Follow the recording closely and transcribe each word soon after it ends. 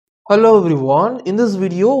Hello everyone, in this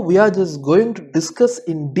video we are just going to discuss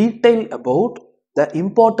in detail about the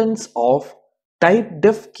importance of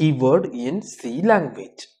typedef keyword in C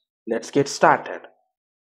language. Let's get started.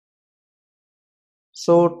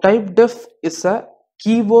 So typedef is a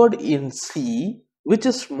keyword in C which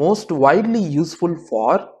is most widely useful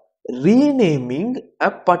for renaming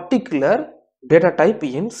a particular data type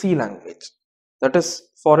in C language. That is,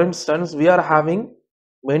 for instance, we are having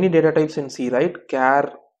many data types in C, right?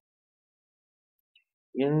 Char,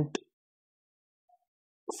 int,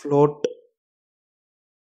 float,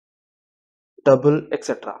 double,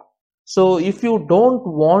 etc. So if you don't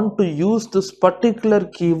want to use this particular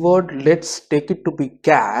keyword, let's take it to be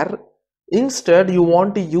char. Instead, you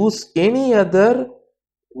want to use any other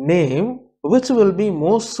name which will be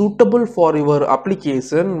most suitable for your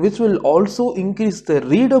application, which will also increase the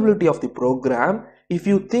readability of the program. If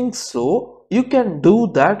you think so, you can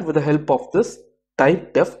do that with the help of this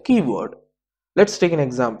typedef keyword. Let's take an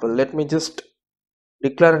example. Let me just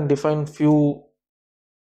declare and define few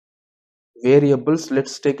variables.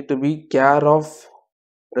 Let's take it to be char of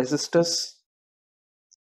resistors,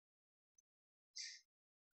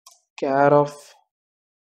 char of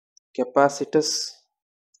capacitors,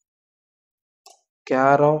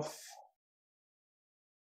 char of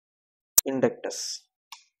inductors.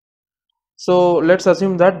 So let's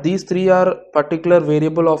assume that these three are particular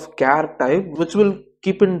variable of char type which will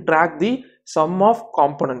keep in track the sum of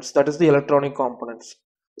components, that is the electronic components.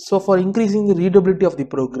 So for increasing the readability of the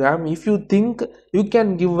program, if you think you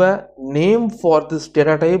can give a name for this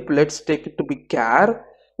data type, let's take it to be char.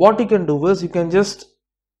 What you can do is you can just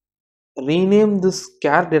rename this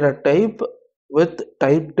char data type with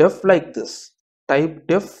typedef like this: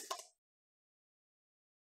 typedef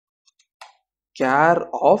char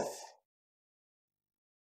of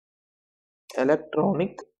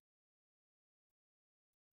electronic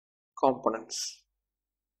components.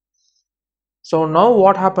 So now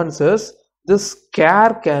what happens is this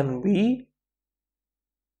char can be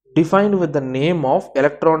defined with the name of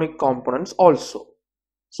electronic components also.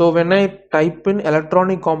 So when I type in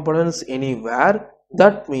electronic components anywhere,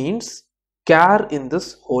 that means char in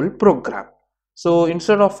this whole program. So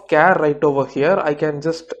instead of char right over here, I can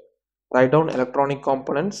just write down electronic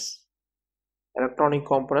components of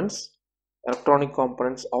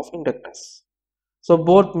inductors. So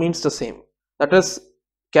both means the same, that is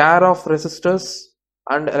char of resistors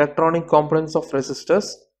and electronic components of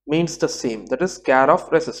resistors means the same, that is char of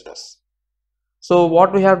resistors. So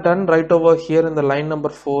what we have done right over here in the line number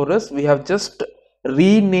 4 is we have just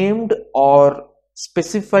renamed or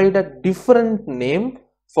specified a different name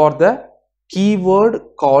for the keyword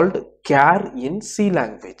called char in C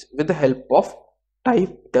language with the help of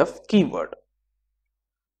typedef keyword.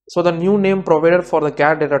 So the new name provided for the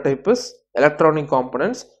char data type is electronic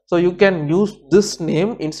components. So you can use this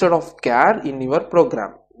name instead of char in your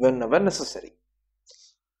program whenever necessary.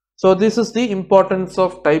 So this is the importance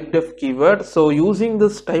of typedef keyword. So using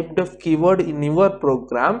this typedef keyword in your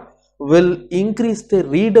program will increase the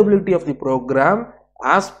readability of the program.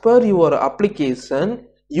 As per your application,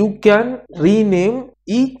 you can rename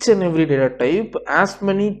each and every data type as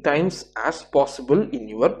many times as possible in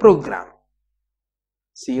your program.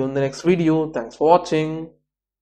 See you in the next video. Thanks for watching.